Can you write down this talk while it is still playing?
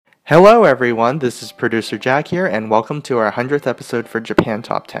Hello, everyone. This is producer Jack here, and welcome to our 100th episode for Japan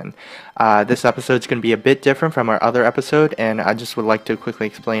Top 10. This episode is going to be a bit different from our other episode, and I just would like to quickly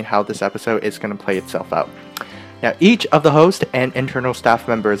explain how this episode is going to play itself out. Now, each of the host and internal staff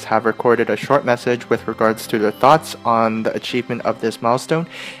members have recorded a short message with regards to their thoughts on the achievement of this milestone,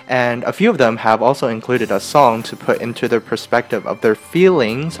 and a few of them have also included a song to put into the perspective of their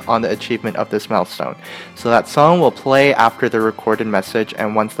feelings on the achievement of this milestone. So that song will play after the recorded message,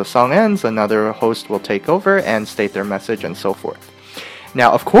 and once the song ends, another host will take over and state their message and so forth.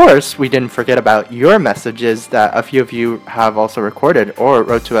 Now, of course, we didn't forget about your messages that a few of you have also recorded or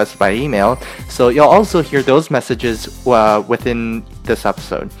wrote to us by email, so you'll also hear those messages within this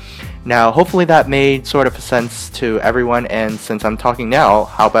episode. Now, hopefully that made sort of sense to everyone, and since I'm talking now,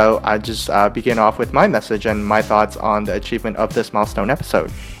 how about I just begin off with my message and my thoughts on the achievement of this milestone episode.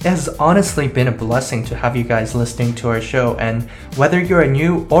 It has honestly been a blessing to have you guys listening to our show, and whether you're a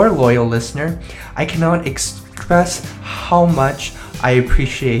new or loyal listener, I cannot express how much I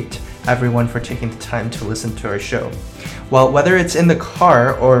appreciate everyone for taking the time to listen to our show. Well, whether it's in the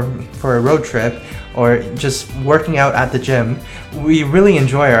car or for a road trip or just working out at the gym, we really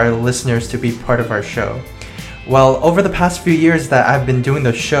enjoy our listeners to be part of our show. Well, over the past few years that I've been doing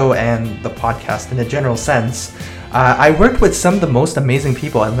the show and the podcast in a general sense, I worked with some of the most amazing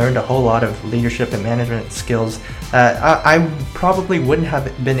people and learned a whole lot of leadership and management skills that I probably wouldn't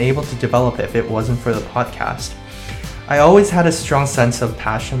have been able to develop if it wasn't for the podcast. I always had a strong sense of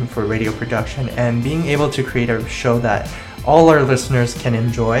passion for radio production, and being able to create a show that all our listeners can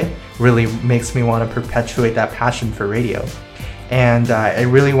enjoy really makes me want to perpetuate that passion for radio. And I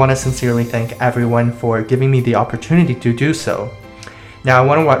really want to sincerely thank everyone for giving me the opportunity to do so. Now, I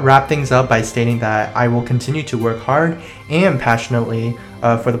want to wrap things up by stating that I will continue to work hard and passionately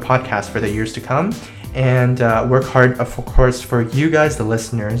for the podcast for the years to come, and work hard, of course, for you guys, the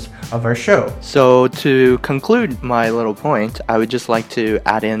listeners of our show. So to conclude my little point, I would just like to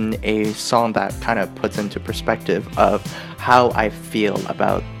add in a song that kind of puts into perspective of how I feel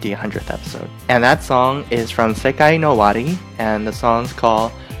about the 100th episode. And that song is from Sekai no Wari, and the song's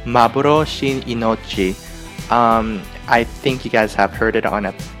called Maburo Shin Inochi. I think you guys have heard it on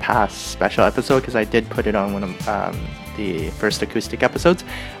a past special episode because I did put it on one of the first acoustic episodes.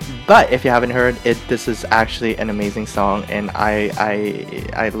 But if you haven't heard it, this is actually an amazing song, and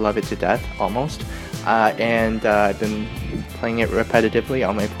I love it to death almost. And I've been playing it repetitively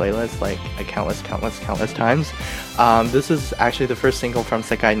on my playlist like countless times. This is actually the first single from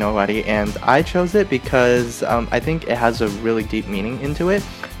Sekai no Wari, and I chose it because I think it has a really deep meaning into it.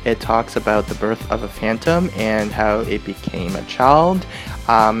 It talks about the birth of a phantom and how it became a child.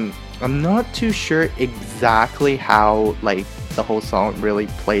 I'm not too sure exactly how like the whole song really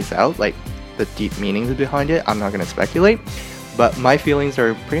plays out, like the deep meanings behind it. I'm not gonna speculate, but my feelings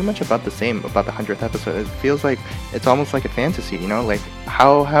are pretty much about the same about the 100th episode. It feels like it's almost like a fantasy, you know, like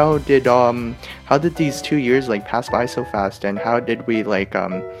how did these 2 years like pass by so fast, and how did we like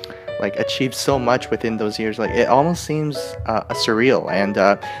achieve so much within those years? Like it almost seems surreal, and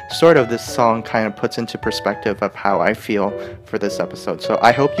sort of this song kind of puts into perspective of how I feel for this episode. So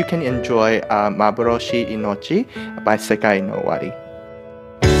I hope you can enjoy Maburo Shin Inochi by Sekai no Wari.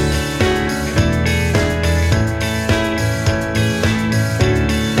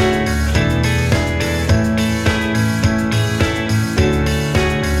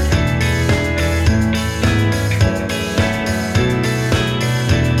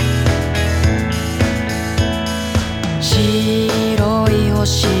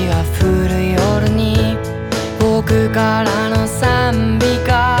 星が降る夜に僕からの賛美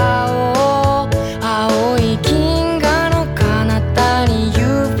歌を青い銀河の彼方に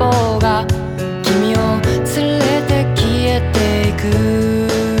UFO が君を連れて消えていく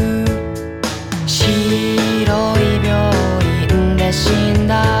白い病院で死ん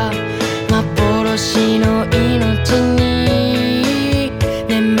だ幻の命に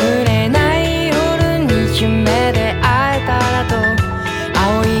眠れない夜に夢で会えたらと青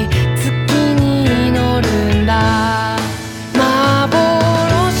い月に祈るんだ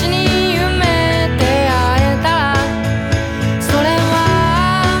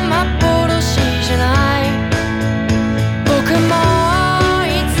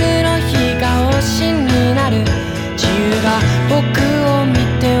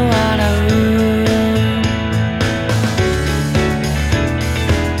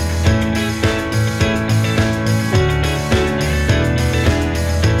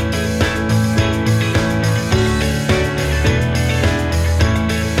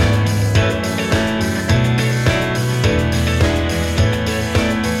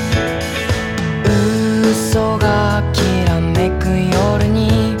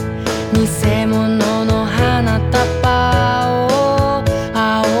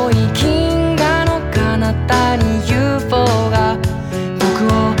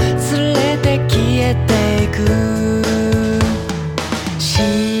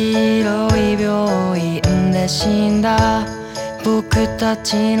死んだ僕た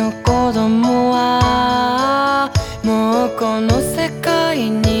ちの子供はもうこの世界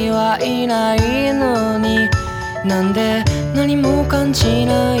にはいないのになんで何も感じ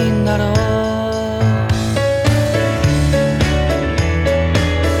ないんだろう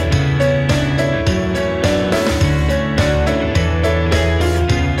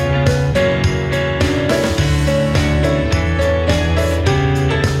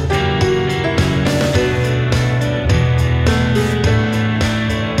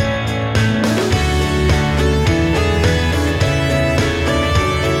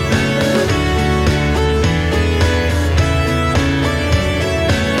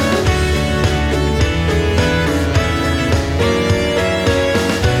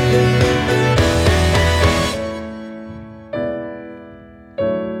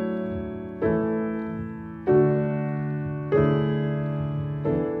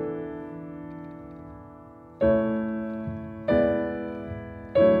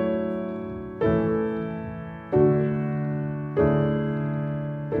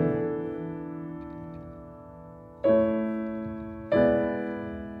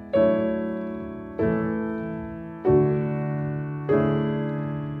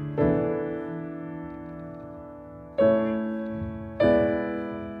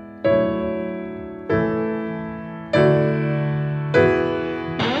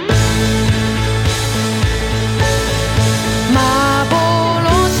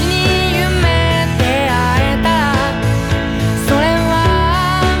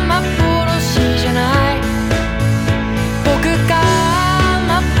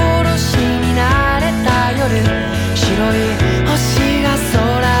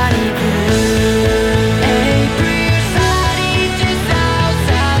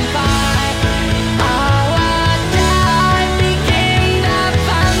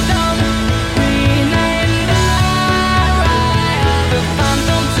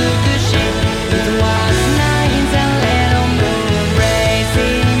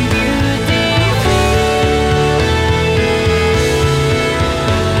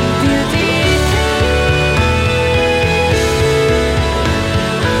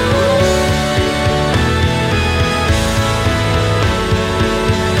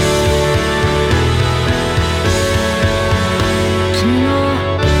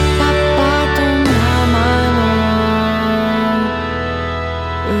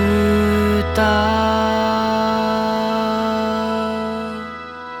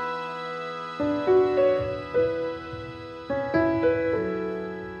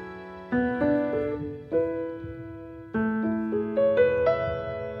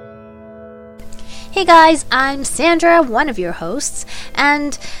Hey guys, I'm Sandra, one of your hosts,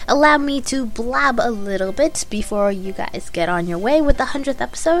 and allow me to blab a little bit before you guys get on your way with the 100th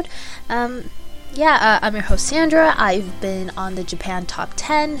episode. I'm your host Sandra. I've been on the Japan Top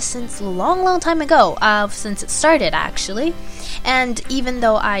 10 since a long time ago, since it started actually. And even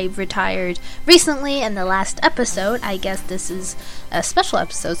though I retired recently in the last episode, I guess this is a special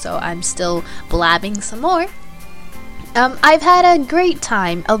episode, so I'm still blabbing some more. I've had a great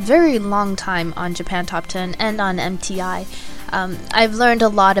time, a very long time on Japan Top 10 and on MTI. I've learned a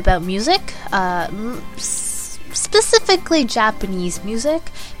lot about music, specifically Japanese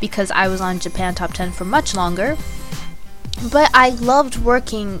music, because I was on Japan Top 10 for much longer. But I loved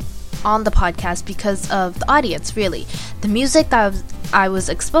working on the podcast because of the audience, really. The music that I was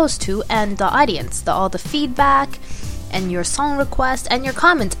exposed to and the audience, all the feedback and your song requests and your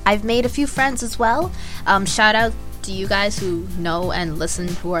comments. I've made a few friends as well. Shout out to you guys who know and listen,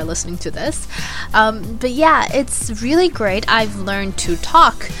 who are listening to this. But yeah, it's really great. I've learned to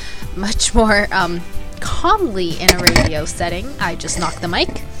talk much more calmly in a radio setting. I just knocked the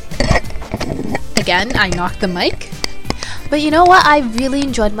mic. Again, I knocked the mic. But you know what? I really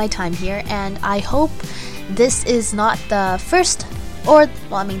enjoyed my time here, and I hope this is not the first,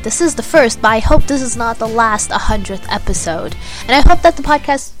 this is the first, but I hope this is not the last 100th episode. And I hope that the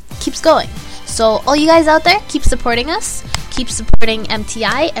podcast keeps going. So all you guys out there, keep supporting us, keep supporting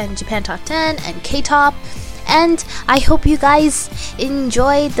MTI and Japan Top 10 and K-Top, and I hope you guys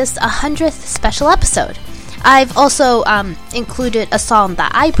enjoy this 100th special episode. I've also included a song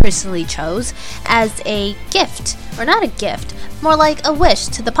that I personally chose as a gift, or not a gift, more like a wish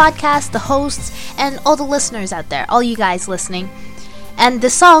to the podcast, the hosts, and all the listeners out there, all you guys listening. And the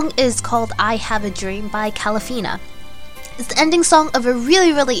song is called I Have a Dream by Calafina. It's the ending song of a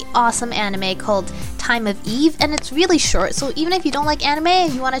really awesome anime called Time of Eve, and it's really short, so even if you don't like anime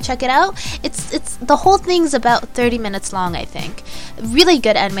and you want to check it out, it's the whole thing's about 30 minutes long, I think. Really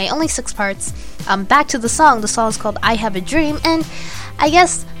good anime, only 6 parts. Back to the song. The song's called I Have a Dream, and I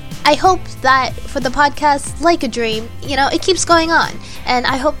guess I hope that for the podcast, like a dream, it keeps going on. And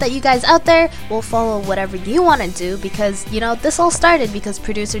I hope that you guys out there will follow whatever you want to do because, this all started because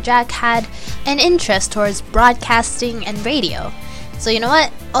producer Jack had an interest towards broadcasting and radio. So you know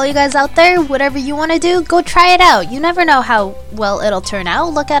what? All you guys out there, whatever you want to do, go try it out. You never know how well it'll turn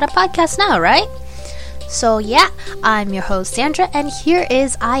out. Look at a podcast now, right? So yeah, I'm your host Sandra, and here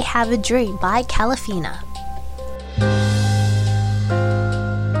is I Have a Dream by Calafina.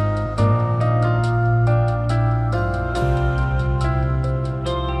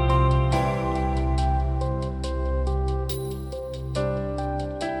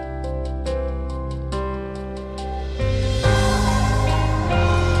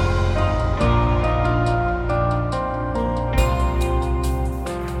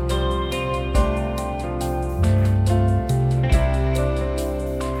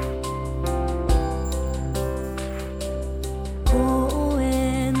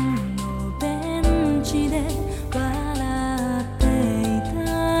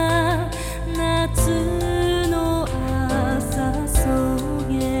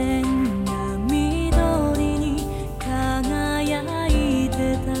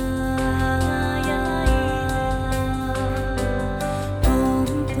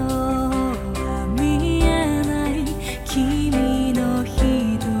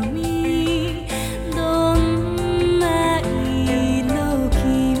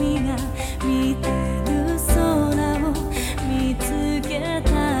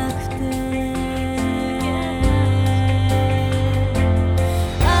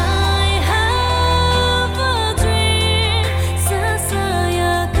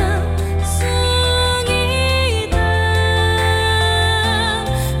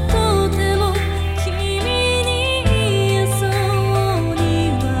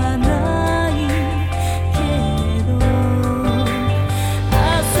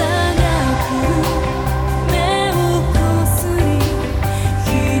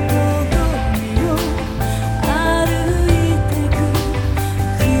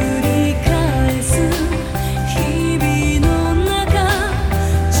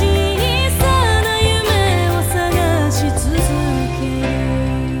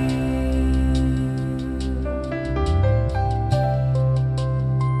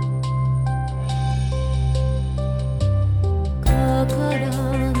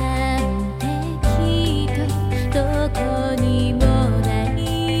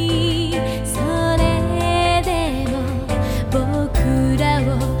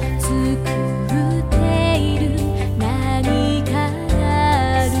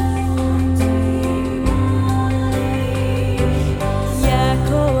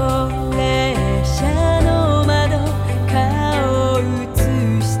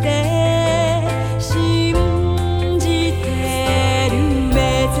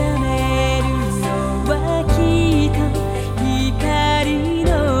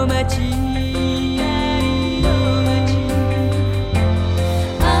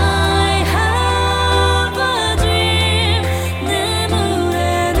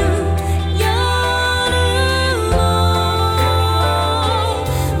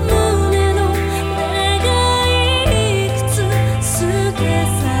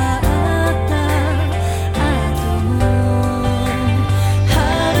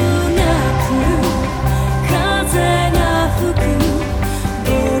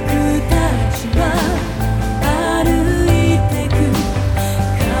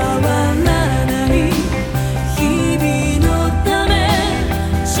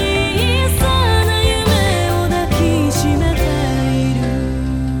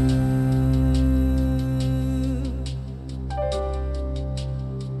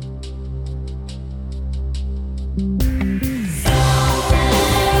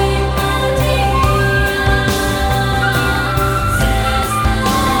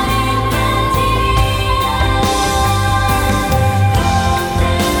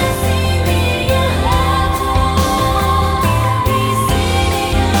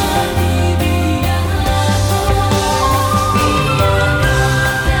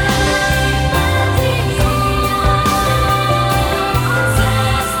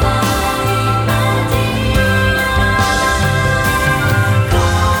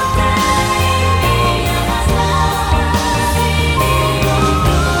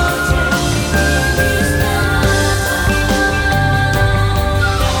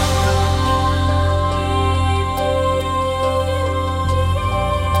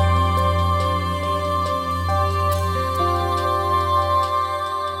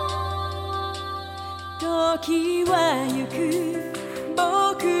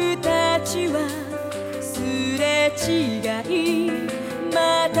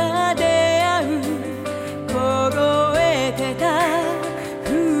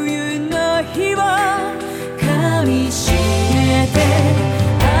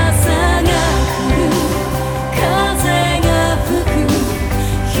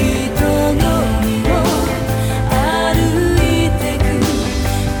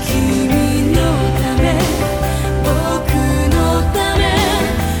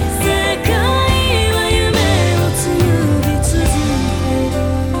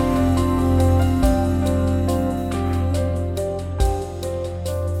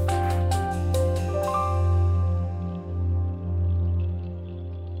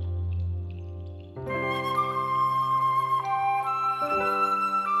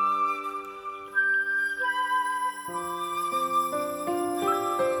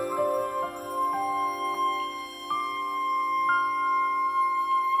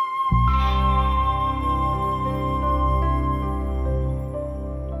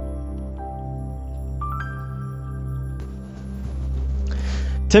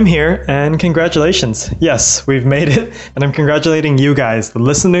 Tim here, and congratulations. Yes, we've made it, and I'm congratulating you guys, the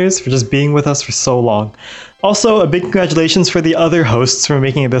listeners, for just being with us for so long. Also, a big congratulations for the other hosts for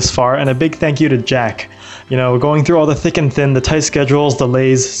making it this far, and a big thank you to Jack. You know, going through all the thick and thin, the tight schedules,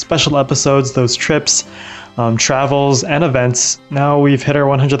 delays, special episodes, those trips, travels, and events, now we've hit our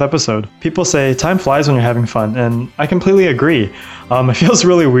 100th episode. People say time flies when you're having fun, and I completely agree. It feels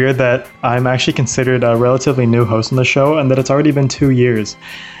really weird that I'm actually considered a relatively new host on the show and that it's already been 2 years.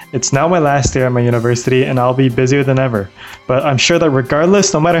 It's now my last year at my university and I'll be busier than ever. But I'm sure that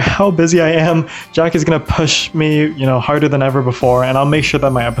regardless, no matter how busy I am, Jack is going to push me, harder than ever before, and I'll make sure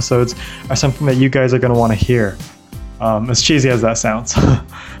that my episodes are something that you guys are going to want to hear. As cheesy as that sounds.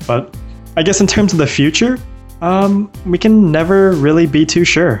 But I guess in terms of the future, we can never really be too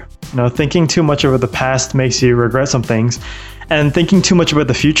sure. Thinking too much over the past makes you regret some things, and thinking too much about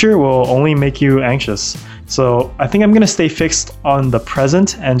the future will only make you anxious. So I think I'm going to stay fixed on the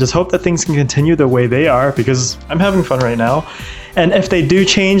present and just hope that things can continue the way they are, because I'm having fun right now. And if they do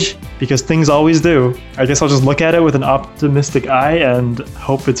change, because things always do, I guess I'll just look at it with an optimistic eye and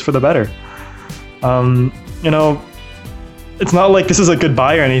hope it's for the better. It's not like this is a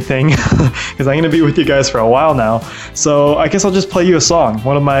goodbye or anything, because I'm going to be with you guys for a while now. So I guess I'll just play you a song,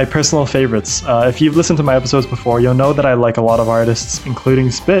 one of my personal favorites. If you've listened to my episodes before, you'll know that I like a lot of artists,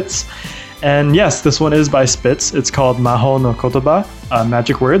 including Spitz. And yes, this one is by Spitz. It's called Maho no Kotoba,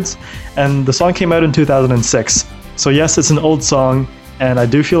 Magic Words. And the song came out in 2006. So yes, it's an old song, and I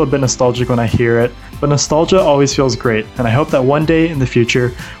do feel a bit nostalgic when I hear it. But nostalgia always feels great, and I hope that one day in the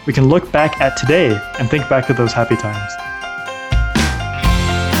future, we can look back at today and think back to those happy times.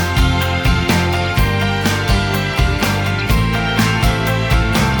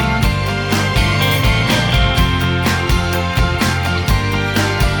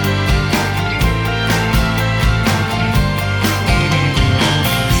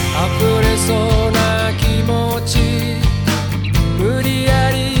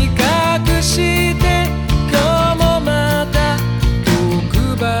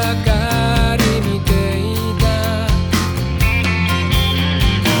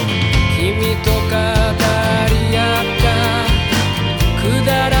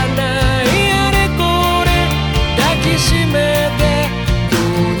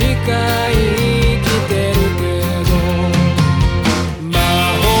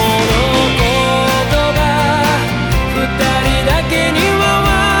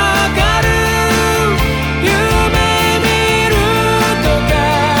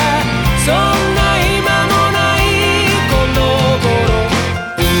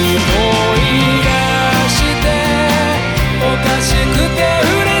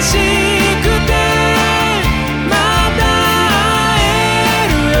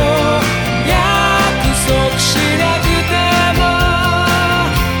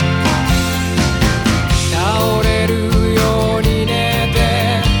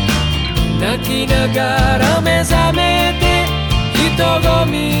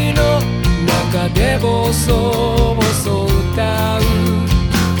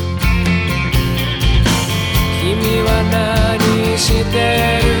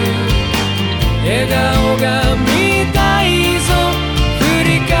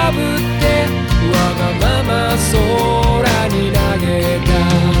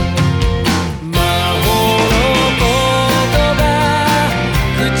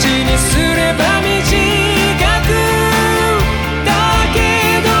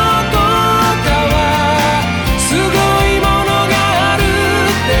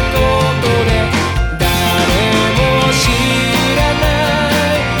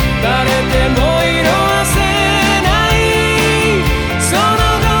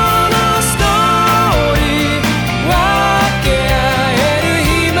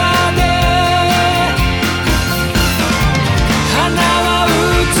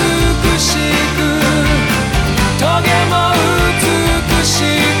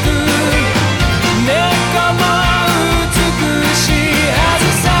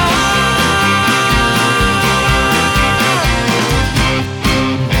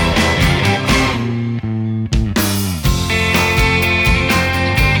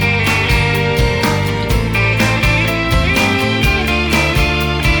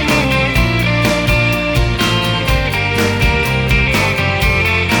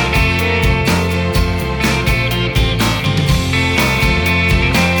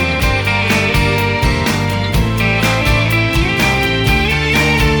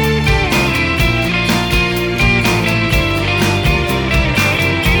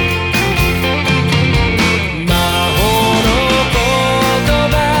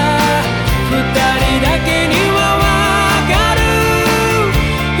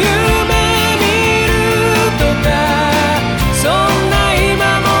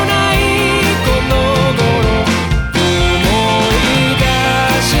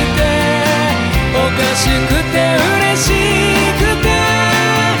 て嬉しくて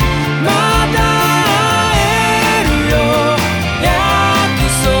また会えるよ約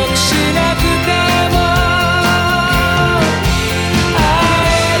束しなくても会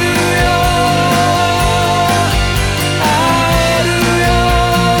えるよ会えるよ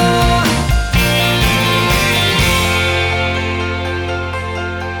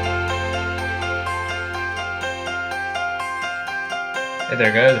Hey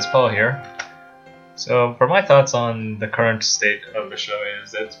there guys, it's Paul here. So for my thoughts on the current state of the show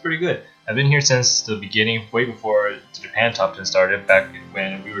is that it's pretty good. I've been here since the beginning, way before the Japan Top 10 started, back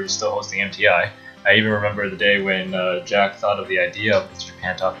when we were still hosting MTI. I even remember the day when Jack thought of the idea of this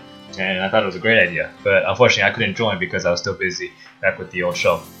Japan Top 10, and I thought it was a great idea. But unfortunately I couldn't join because I was still busy back with the old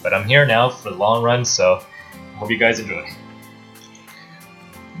show. But I'm here now for the long run, so I hope you guys enjoy.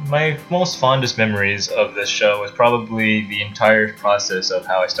 My most fondest memories of this show is probably the entire process of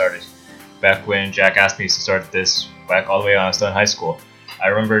how I started. Back when Jack asked me to start this, back all the way when I was still in high school. I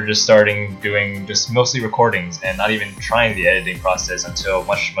remember just starting doing just mostly recordings and not even trying the editing process until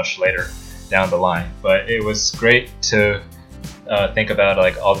much later down the line. But it was great to think about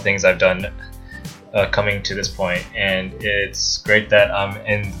like all the things I've done coming to this point, and it's great that I'm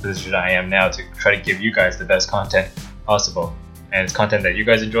in the position I am now to try to give you guys the best content possible. And it's content that you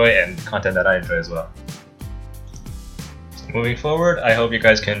guys enjoy and content that I enjoy as well. So moving forward, I hope you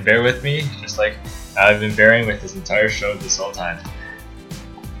guys can bear with me, just like I've been bearing with this entire show this whole time.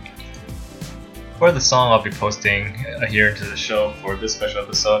 For the song I'll be posting here into the show for this special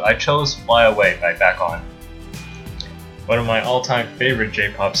episode, I chose Fly Away by Back On. One of my all-time favorite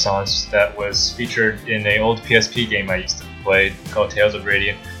J-pop songs that was featured in an old PSP game I used to play called Tales of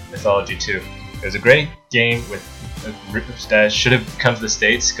Radiant Mythology 2. It was a great game with that should have come to the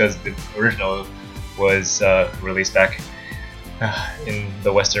States because the original was released back in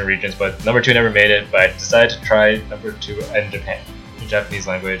the Western regions, but number 2 never made it. But I decided to try number 2 in Japan, in Japanese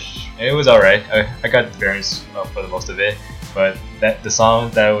language. And it was alright. I got the bearings for the most of it, but the song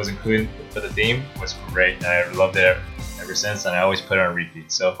that was included for the theme was great, and I loved it ever since, and I always put it on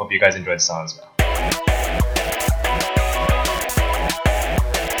repeat. So hope you guys enjoyed the song as well.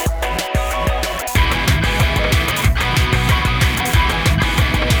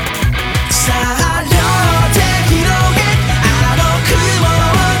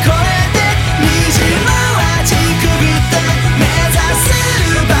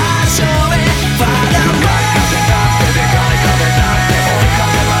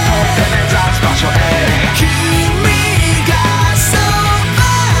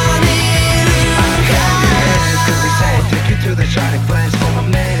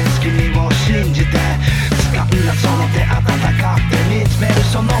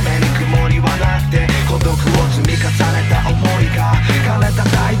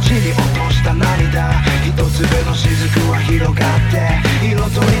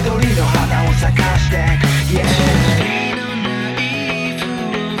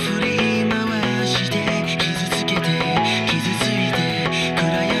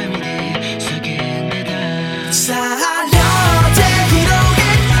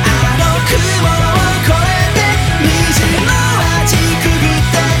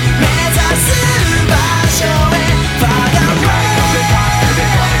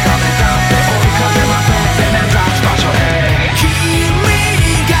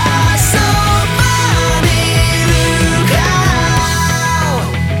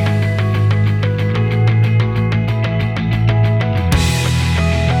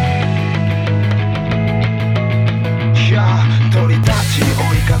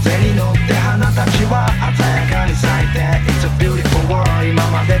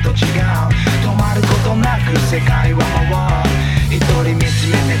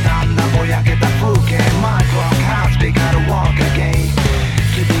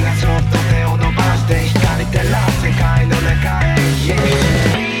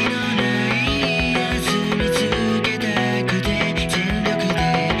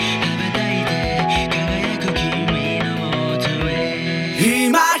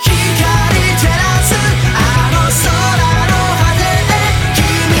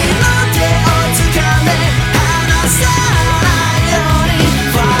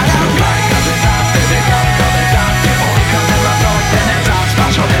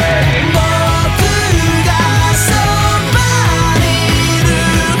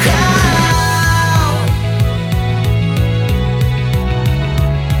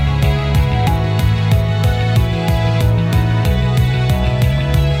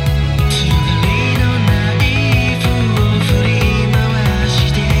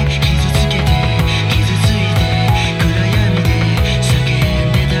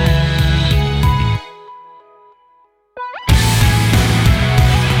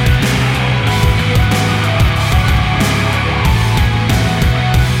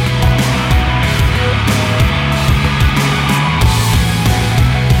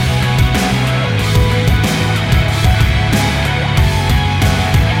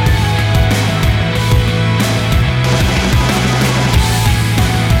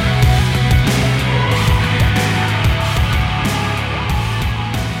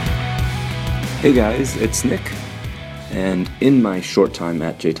 Hey guys, it's Nick, and in my short time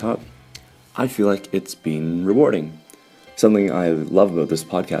at JTop, I feel like it's been rewarding. Something I love about this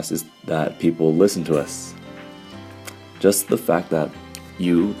podcast is that people listen to us. Just the fact that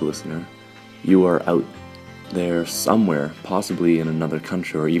you, the listener, you are out there somewhere, possibly in another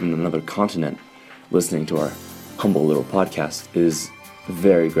country or even another continent, listening to our humble little podcast is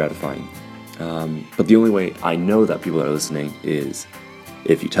very gratifying. But the only way I know that people are listening is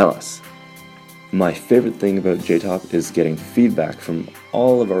if you tell us. My favorite thing about JTop is getting feedback from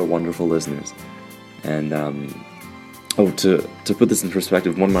all of our wonderful listeners. And to put this in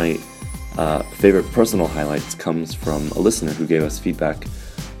perspective, one of my favorite personal highlights comes from a listener who gave us feedback.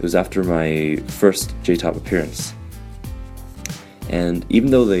 It was after my first JTop appearance. And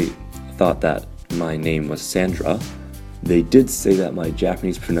even though they thought that my name was Sandra, they did say that my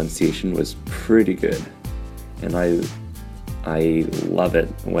Japanese pronunciation was pretty good. And I love it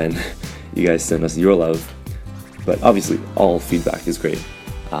when you guys send us your love. But obviously, all feedback is great.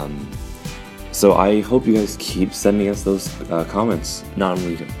 So I hope you guys keep sending us those comments, not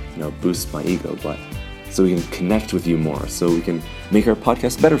only to boost my ego, but so we can connect with you more, so we can make our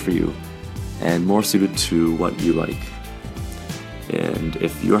podcast better for you and more suited to what you like. And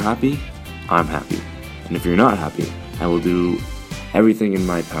if you're happy, I'm happy. And if you're not happy, I will do everything in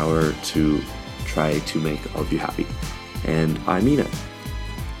my power to try to make all of you happy. And I mean it.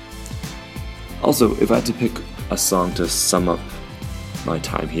 Also, if I had to pick a song to sum up my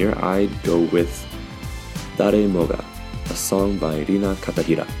time here, I'd go with Dare Moga, a song by Rina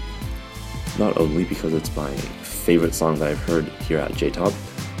Katahira. Not only because it's my favorite song that I've heard here at JTop,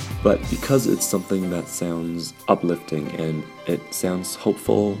 but because it's something that sounds uplifting and it sounds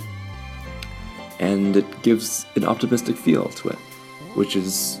hopeful and it gives an optimistic feel to it, which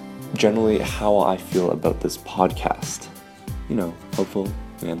is generally how I feel about this podcast. Hopeful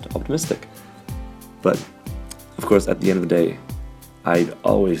and optimistic. But, of course, at the end of the day, I'd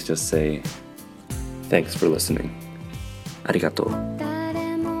always just say, thanks for listening. Arigato.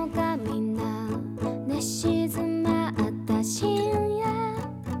 誰もがみんな寝静まった深夜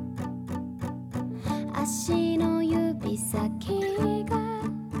足の指先が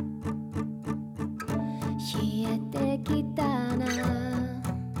冷えてきたな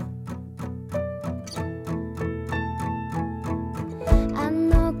あ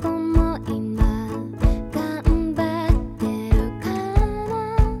の子も今頑張ってるかな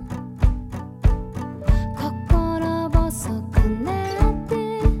心細くなって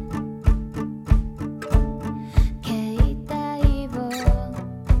携帯を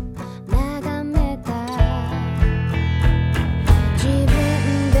眺めた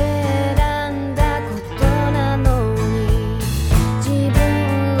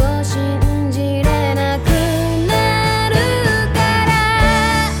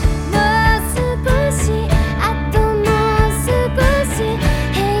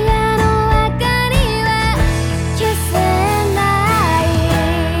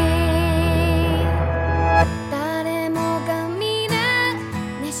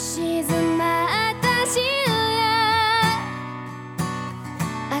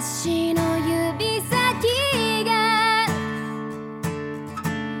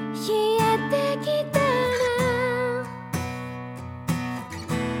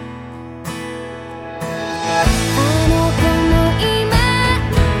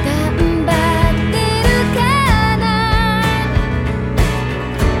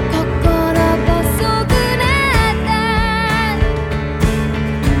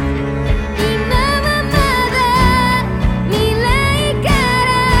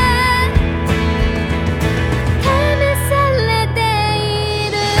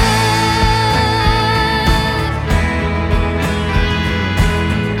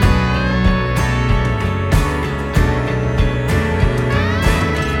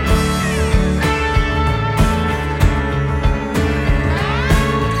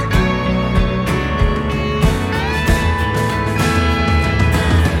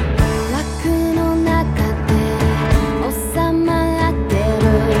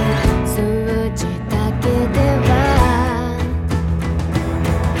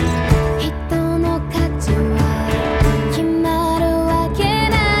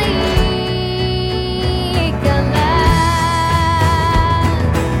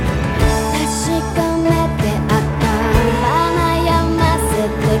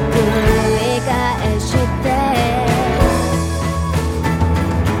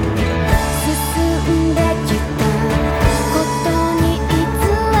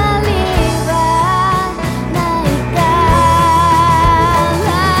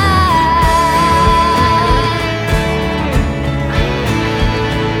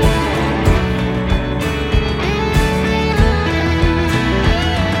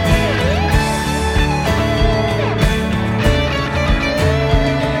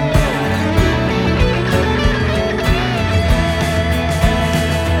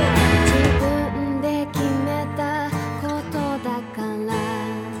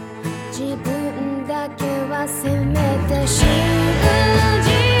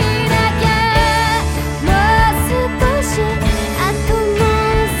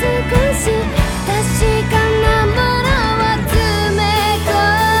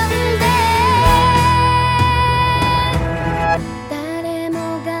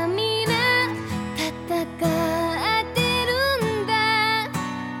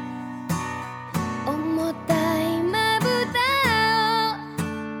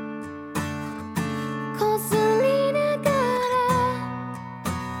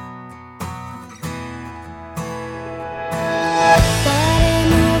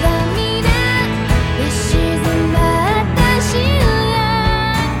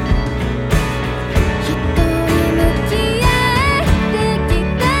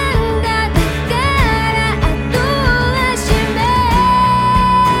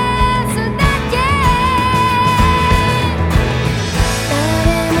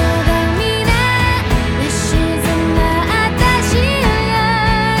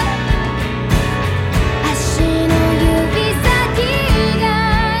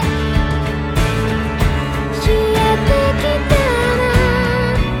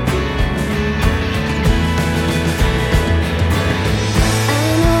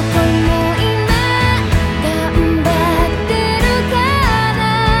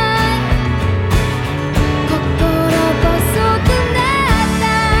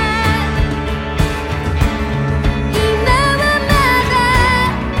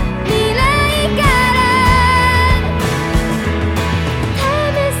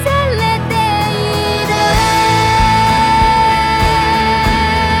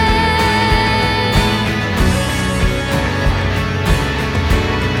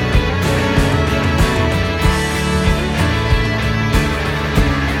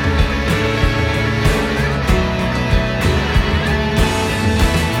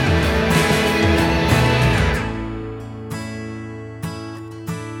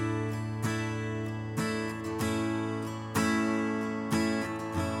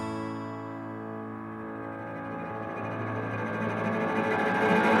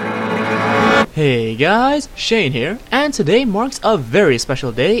Hey guys, Shane here, and today marks a very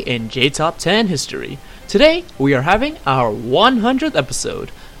special day in J-Top 10 history. Today, we are having our 100th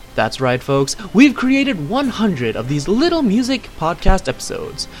episode. That's right, folks, we've created 100 of these little music podcast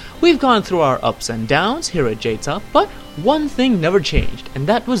episodes. We've gone through our ups and downs here at J-Top, but one thing never changed, and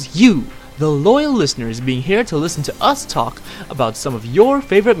that was you, the loyal listeners, being here to listen to us talk about some of your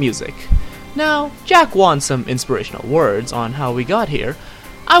favorite music. Now, Jack wants some inspirational words on how we got here.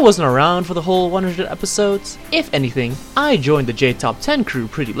 I wasn't around for the whole 100 episodes. If anything, I joined the J-Top 10 crew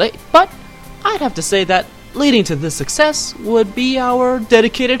pretty late, but I'd have to say that leading to this success would be our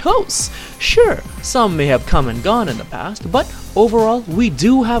dedicated hosts. Sure, some may have come and gone in the past, but overall, we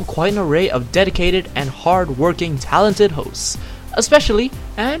do have quite an array of dedicated and hard-working, talented hosts. Especially,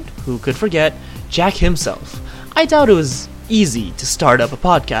 and who could forget, Jack himself. I doubt it was easy to start up a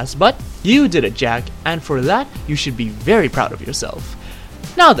podcast, but you did it, Jack, and for that, you should be very proud of yourself.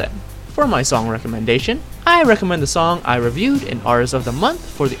 Now then, for my song recommendation, I recommend the song I reviewed in Artist of the Month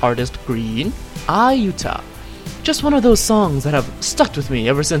for the artist Green, Ayuta. Just one of those songs that have stuck with me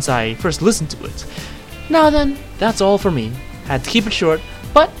ever since I first listened to it. Now then, that's all for me. Had to keep it short,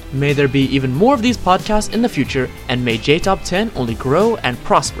 but may there be even more of these podcasts in the future, and may J-Top 10 only grow and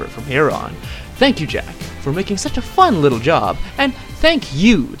prosper from here on. Thank you, Jack, for making such a fun little job, and thank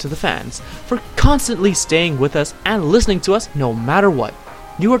you to the fans for constantly staying with us and listening to us no matter what.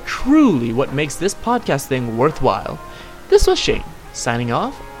 You are truly what makes this podcast thing worthwhile. This was Shane, signing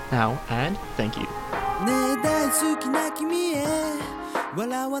off now, and thank you. ねえ大好きな君へ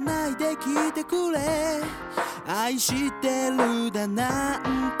笑わないで聞いてくれ愛してるだな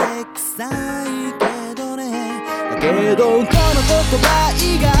んて臭いけどねだけどこの言葉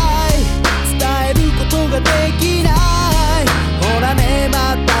以外伝えることができないほらね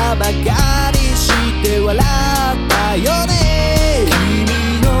またばかりして笑ったよね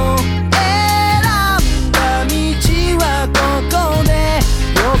君の選んだ道はここで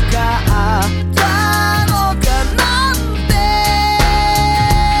よかった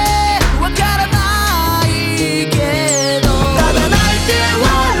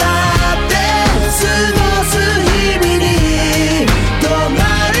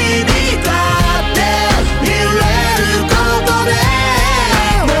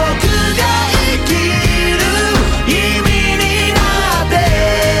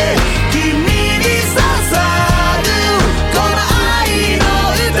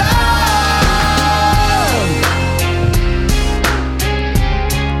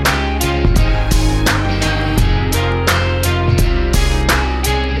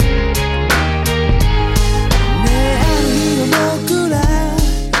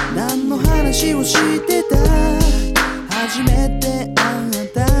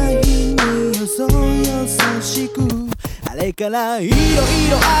あれからいろい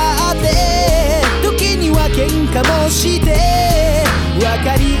ろあって時には喧嘩もして分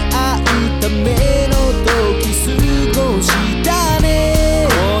かり合うための時過ごしたね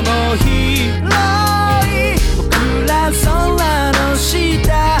この広い僕ら空の下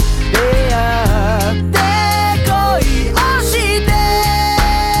出会って恋をして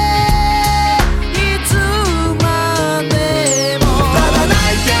いつまでもただ泣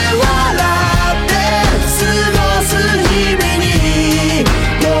いて笑って過ごす日々に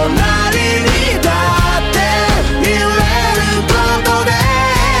隣に立っていれることで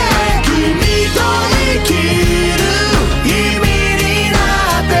君と生きる意味にな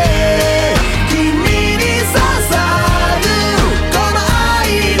って君に捧ぐこの愛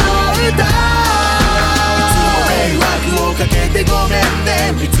の歌いつも迷惑をかけてごめんね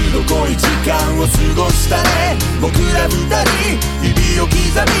いつどこい時間を過ごしたね僕ら二人指を刻み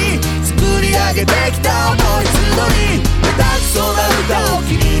作り上げてきた思い募り下手くそな歌を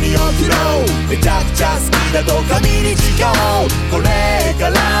君に送ろうめちゃくちゃ好きだと紙に誓おうこれか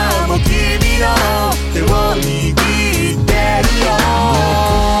らも君の手を握ってるよ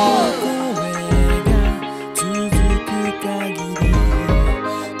声が続く限り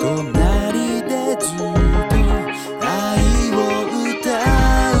隣でずっと愛を歌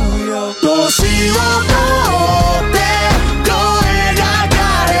うよ年を取って声が枯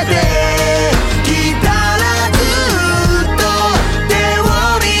れてきたらずっと手を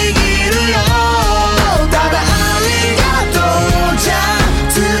握るよただありがとうじゃ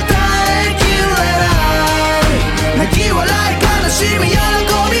伝えきれない泣き笑い悲しみ喜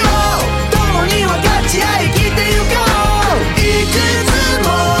び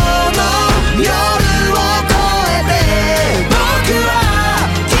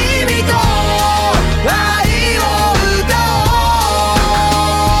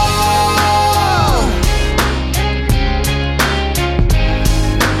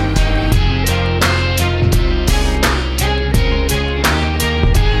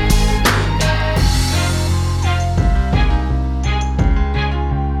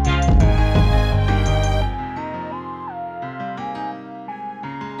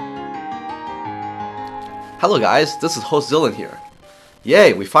Hello guys, this is host Dylan here.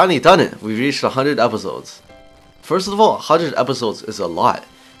 Yay, we finally done it. We've reached 100 episodes. First of all, 100 episodes is a lot,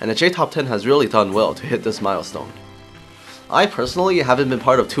 and the J-Top 10 has really done well to hit this milestone. I personally haven't been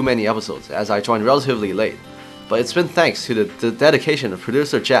part of too many episodes as I joined relatively late, but it's been thanks to the dedication of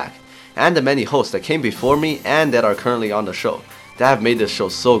producer Jack and the many hosts that came before me and that are currently on the show that have made this show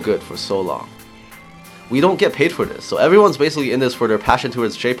so good for so long. We don't get paid for this, so everyone's basically in this for their passion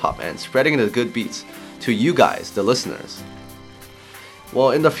towards J-pop and spreading the good beats to you guys, the listeners. Well,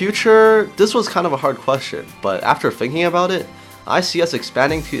 in the future, this was kind of a hard question, but after thinking about it, I see us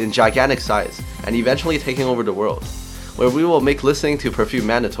expanding in gigantic size and eventually taking over the world, where we will make listening to Perfume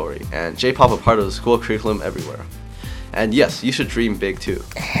mandatory and J-pop a part of the school curriculum everywhere. And yes, you should dream big too.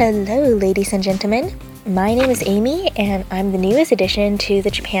 Hello, ladies and gentlemen. My name is Amy, and I'm the newest addition to the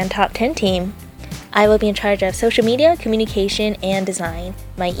Japan Top 10 team. I will be in charge of social media, communication, and design.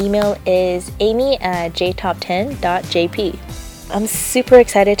 My email is amy@jtop10.jp. I'm super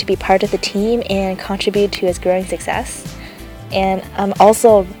excited to be part of the team and contribute to its growing success. And I'm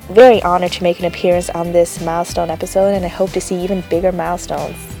also very honored to make an appearance on this milestone episode, and I hope to see even bigger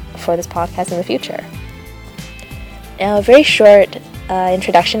milestones for this podcast in the future. Now, a very short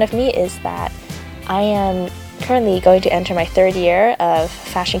introduction of me is that I am currently going to enter my third year of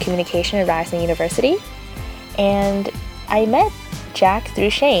fashion communication at Rising University, and I met Jack through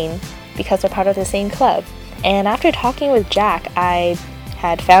Shane because we're part of the same club. And after talking with Jack, I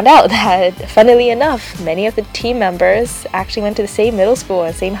had found out that, funnily enough, many of the team members actually went to the same middle school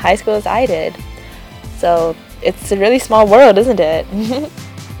and same high school as I did. So it's a really small world, isn't it?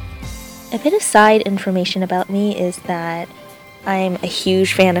 A bit of side information about me is that I'm a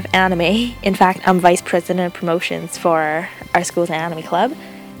huge fan of anime. In fact, I'm vice president of promotions for our school's anime club.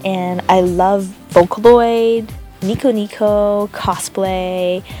 And I love Vocaloid, Nico Nico,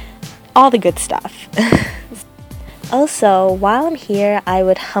 cosplay, all the good stuff. Also, while I'm here, I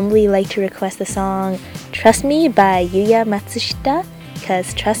would humbly like to request the song Trust Me by Yuya Matsushita,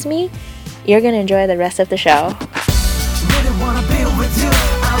 because trust me, you're going to enjoy the rest of the show. Really wanna be with you.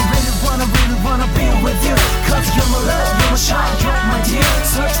 I really wanna be with you. Cause you're my love, you're my shine, you're my dear.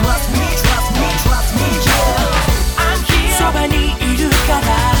 So trust me, yeah. I'm here. そばにいるから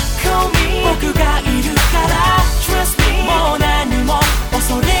Call me 僕がいるから Trust me もう何も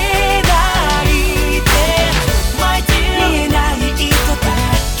恐れないで My dear 見えない糸で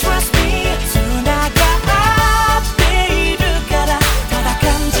Trust me 繋がっているからただ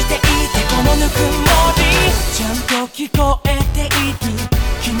感じていてこのぬくもりちゃんと聞こえている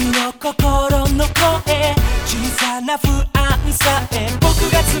君の心の声小さな不安さえ僕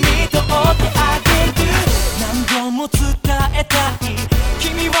が摘み取ってあげる何度も伝えたい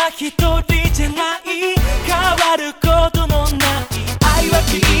君は一人じゃない変わることのない愛は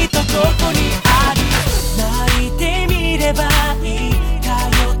きっとどこにある泣いてみればいい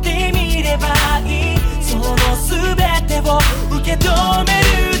頼ってみればいいその全てを受け止め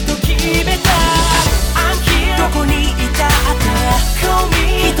ると決めた I'm here どこにいたって Call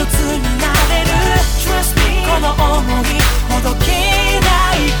me 一つになれる Trust me この想いほどけ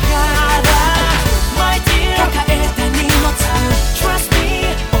ないから My dear 抱えた荷物 Trust me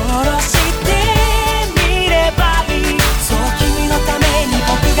下ろしてみればいいそう君のために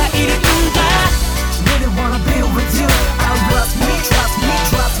僕がいるんだ Really wanna be with you I trust me,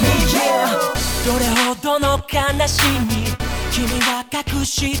 yeah どれほどの悲しみ君は隠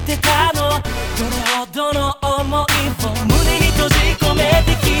してたのどれほどの想いを胸に閉じ込め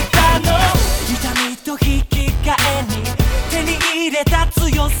てきたの痛みと引き換えに手に入れた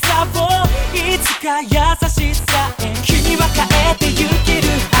強さをいつか優しさへ君は変えてゆける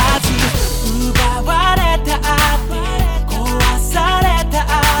はず奪われたって壊された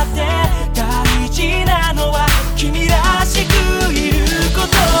って大事なのは君らしくいるこ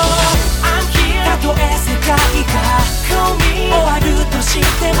と I'm here たとえ世界が Call me 終わるとして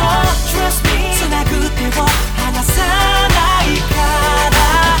も Trust me 繋ぐ手を離さないから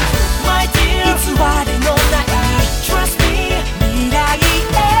My dear 偽りのない Trust me 未来へ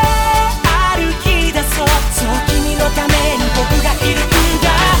歩き出そうそう君のために僕がいるんだ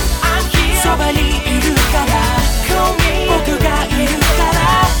I'm here そばにいるから Call me 僕がいるから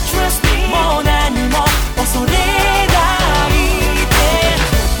Trust me もう何も恐れないで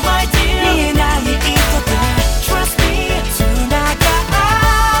My dear 見えない糸で Trust me 繋が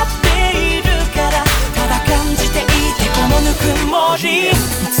っているからただ感じていてこのぬくもりい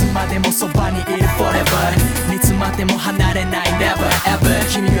つまでもそばにいる Forever いつまでも離れない Never ever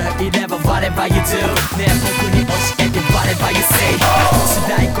君がいれば Whatever you do ねえ僕に教えて Whatever you say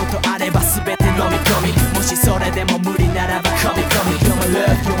辛いことあれば全て飲み込みもしそれでも無理ならば込み込み You're my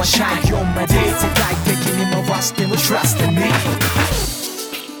love, you're my shine, you're my day 世界的にも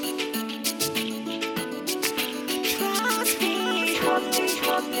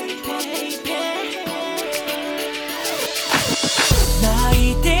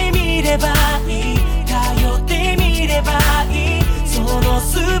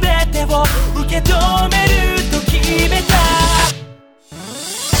け止めると決めた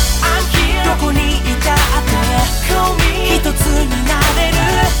I'm here どこにいたって Call me 一つになれる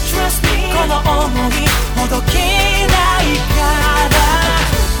Trust me この想いほどけないから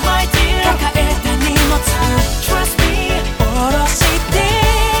My dear 抱えた荷物 Trust me 下ろして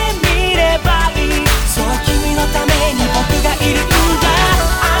みればいいそう君のために僕がいるんだ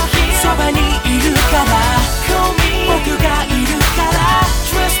I'm here そばにいるから Call me 僕がいるから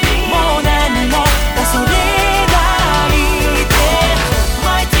Trust me もう何も恐れないで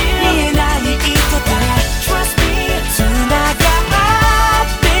My dear 見えない糸で Trust me 繋が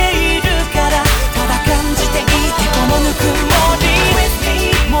っているからただ感じていてこのぬくもり With me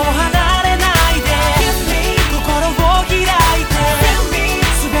もう離れないで Kiss me 心を開いて Feel me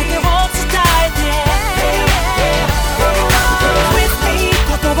全てを伝えて With me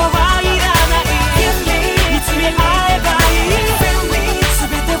言葉はいらない Kiss me 見つめ合えばいい Feel me 全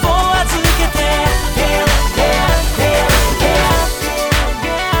てを預けて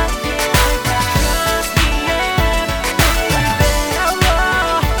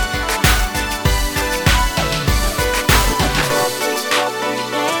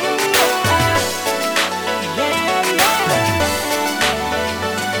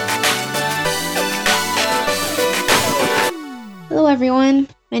Hello everyone,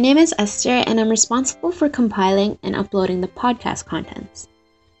 my name is Esther and I'm responsible for compiling and uploading the podcast contents.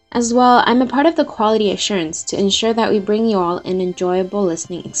 As well, I'm a part of the quality assurance to ensure that we bring you all an enjoyable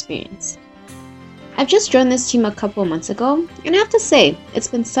listening experience. I've just joined this team a couple months ago, and I have to say, it's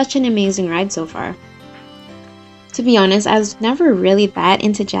been such an amazing ride so far. To be honest, I was never really that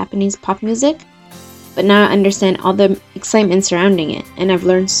into Japanese pop music, but now I understand all the excitement surrounding it, and I've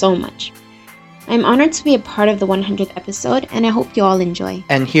learned so much. I'm honored to be a part of the 100th episode, and I hope you all enjoy.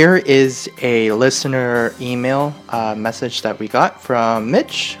 And here is a listener email message that we got from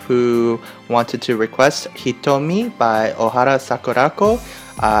Mitch, who wanted to request Hitomi by Ohara Sakurako.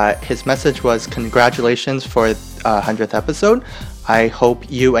 His message was, congratulations for 100th episode. I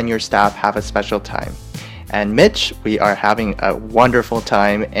hope you and your staff have a special time. And Mitch, we are having a wonderful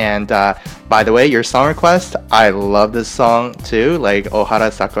time. And by the way, your song request, I love this song too. Like,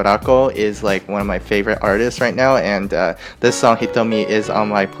 Ohara Sakurako is like one of my favorite artists right now. And this song, Hitomi, is on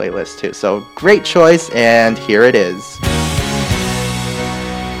my playlist too. So great choice, and here it is.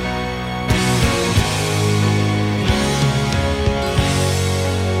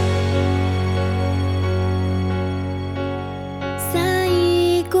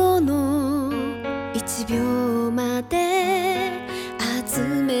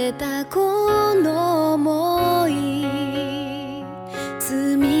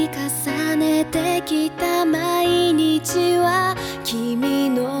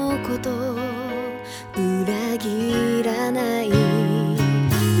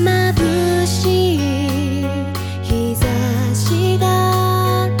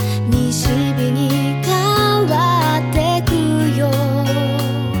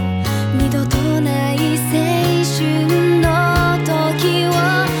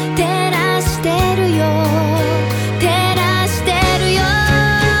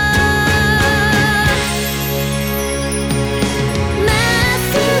 My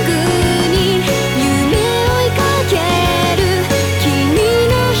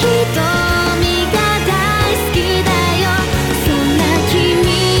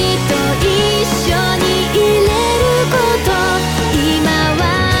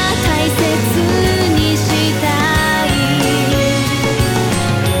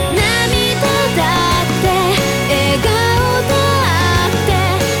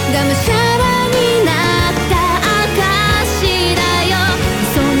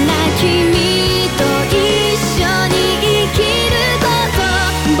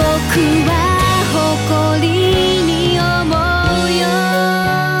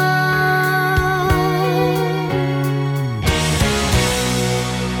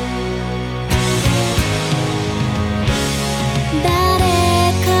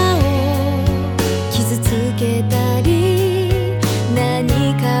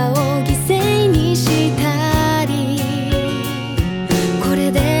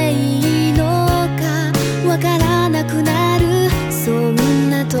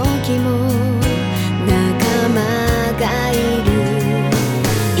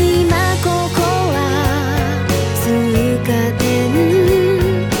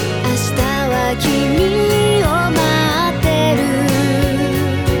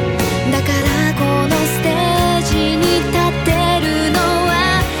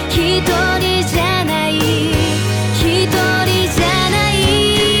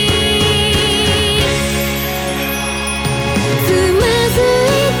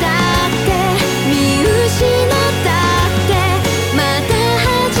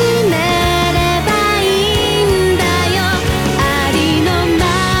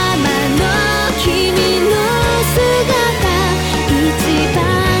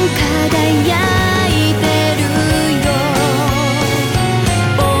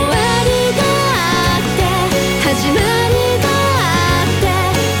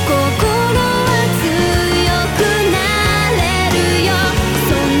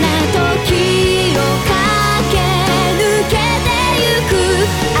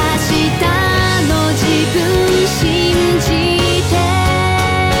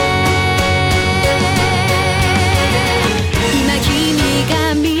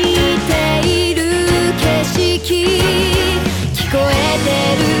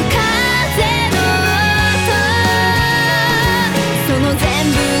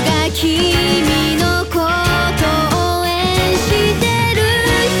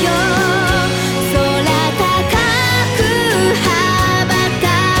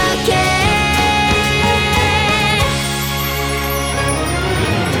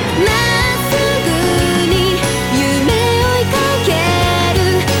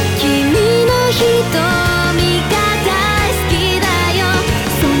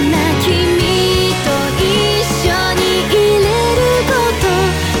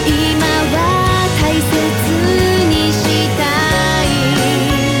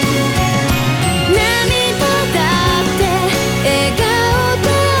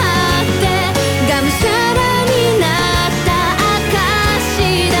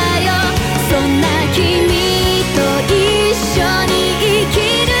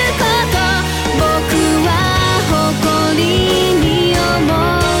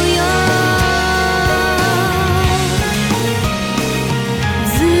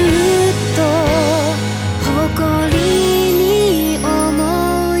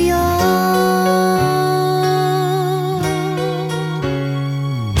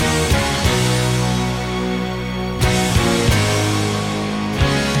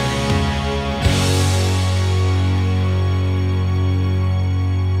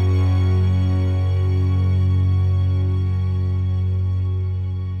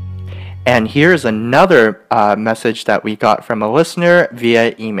And here's another message that we got from a listener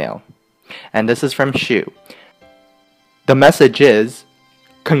via email. And this is from Shu. The message is,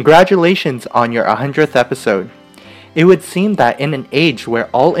 congratulations on your 100th episode. It would seem that in an age where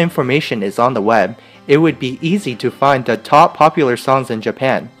all information is on the web, it would be easy to find the top popular songs in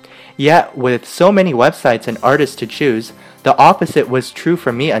Japan. Yet, with so many websites and artists to choose, the opposite was true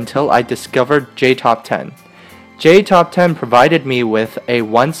for me until I discovered J-Top 10. J-Top 10 provided me with a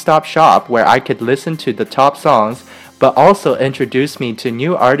one-stop shop where I could listen to the top songs, but also introduced me to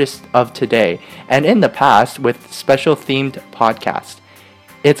new artists of today, and in the past with special themed podcasts.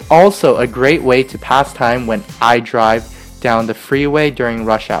 It's also a great way to pass time when I drive down the freeway during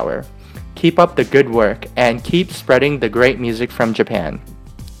rush hour. Keep up the good work, and keep spreading the great music from Japan.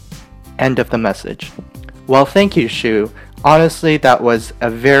 End of the message. Well, thank you, Shu. Honestly, that was a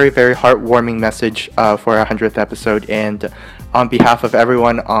very, very heartwarming message for our 100th episode, and on behalf of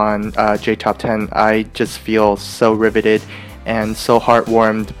everyone on J-Top 10, I just feel so riveted and so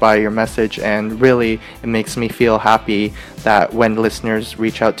heartwarmed by your message, and really it makes me feel happy that when listeners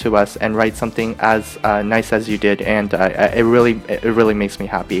reach out to us and write something as nice as you did, and it really makes me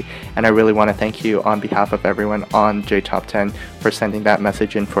happy, and I really want to thank you on behalf of everyone on J-Top 10 for sending that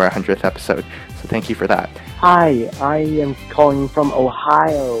message in for our 100th episode. So thank you for that. Hi, I am calling from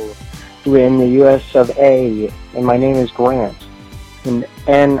Ohio in the US of A, and my name is Grant.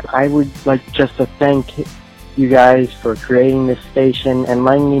 And I would like just to thank you guys for creating this station and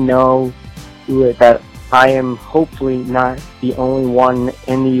letting me know that I am hopefully not the only one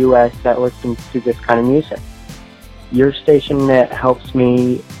in the US that listens to this kind of music. Your station that helps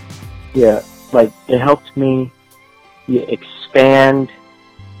me, it helps me expand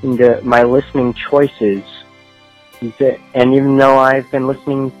into my listening choices. And even though I've been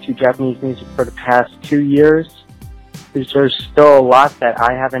listening to Japanese music for the past 2 years, there's still a lot that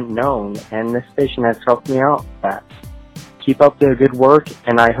I haven't known, and this station has helped me out with that. Keep up the good work,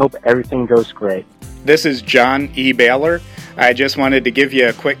 and I hope everything goes great. This is John E. Baylor. I just wanted to give you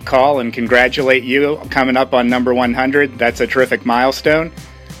a quick call and congratulate you coming up on number 100. That's a terrific milestone.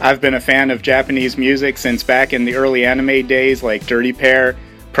 I've been a fan of Japanese music since back in the early anime days like Dirty Pair,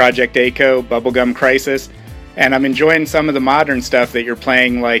 Project A-ko, Bubblegum Crisis, and I'm enjoying some of the modern stuff that you're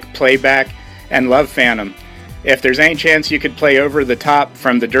playing like Playback and Love Phantom. If there's any chance you could play Over the Top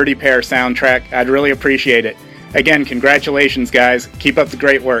from the Dirty Pair soundtrack, I'd really appreciate it. Again, congratulations guys. Keep up the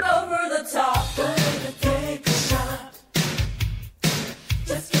great work. Over the top.